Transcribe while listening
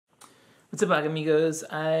What's up, amigos?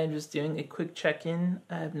 I'm just doing a quick check-in.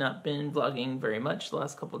 I have not been vlogging very much the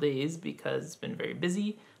last couple days because it's been very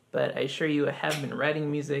busy, but I assure you I have been writing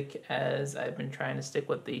music as I've been trying to stick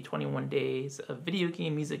with the 21 days of video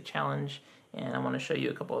game music challenge, and I want to show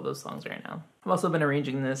you a couple of those songs right now. I've also been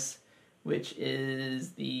arranging this, which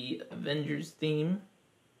is the Avengers theme.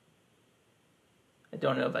 I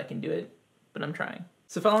don't know if I can do it, but I'm trying.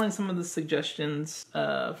 So following some of the suggestions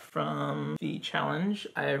from the challenge,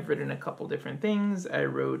 I've written a couple different things. I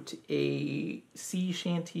wrote a sea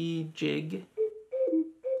shanty jig.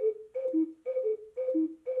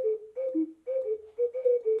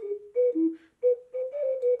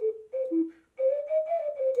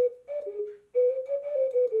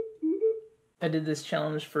 I did this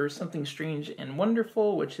challenge for Something Strange and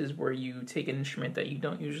Wonderful, which is where you take an instrument that you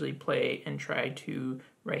don't usually play and try to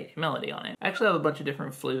write a melody on it. I actually have a bunch of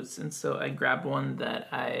different flutes, and so I grabbed one that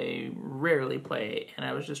I rarely play, and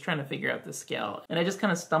I was just trying to figure out the scale. And I just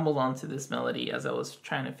kind of stumbled onto this melody as I was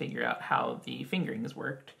trying to figure out how the fingerings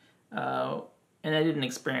worked. And I did an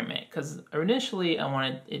experiment, because initially I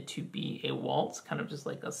wanted it to be a waltz, kind of just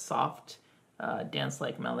like a soft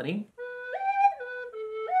dance-like melody.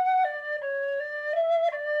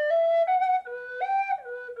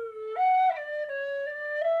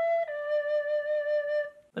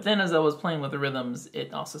 But then as I was playing with the rhythms,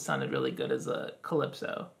 it also sounded really good as a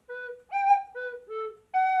calypso.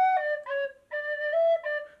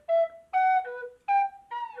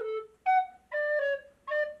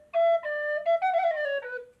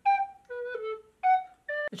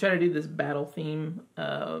 I tried to do this battle theme,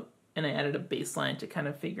 and I added a bass line to kind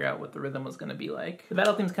of figure out what the rhythm was going to be like. The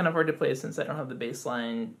battle theme's kind of hard to play since I don't have the bass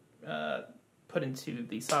line put into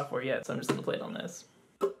the software yet, so I'm just going to play it on this.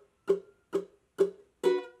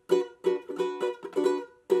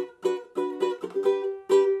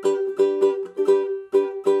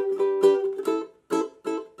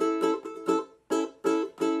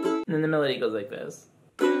 And then the melody goes like this.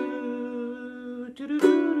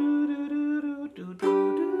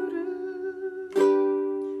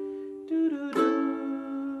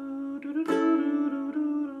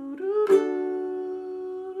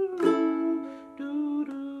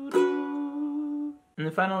 And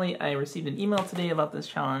then finally, I received an email today about this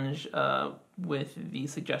challenge with the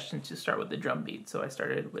suggestion to start with the drum beat. So I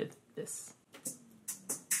started with this.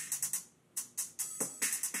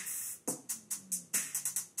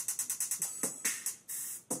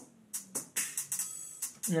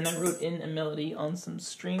 And then I wrote in a melody on some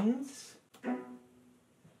strings.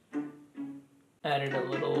 Added a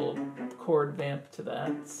little chord vamp to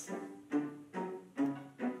that.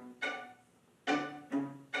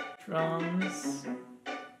 Drums.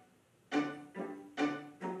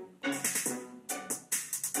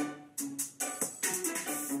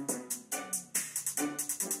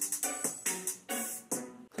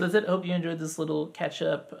 So that's it. I hope you enjoyed this little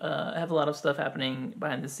catch-up. I have a lot of stuff happening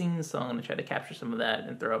behind the scenes, so I'm going to try to capture some of that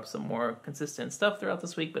and throw up some more consistent stuff throughout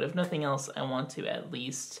this week. But if nothing else, I want to at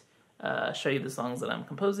least show you the songs that I'm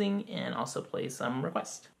composing and also play some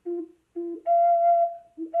requests.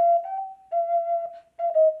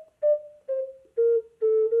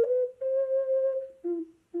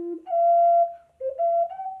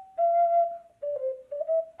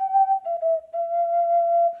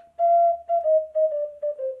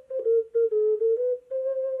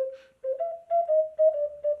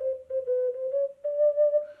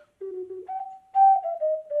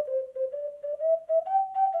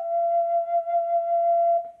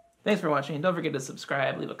 Thanks for watching. Don't forget to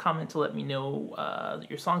subscribe, leave a comment to let me know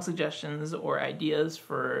your song suggestions or ideas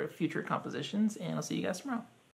for future compositions, and I'll see you guys tomorrow.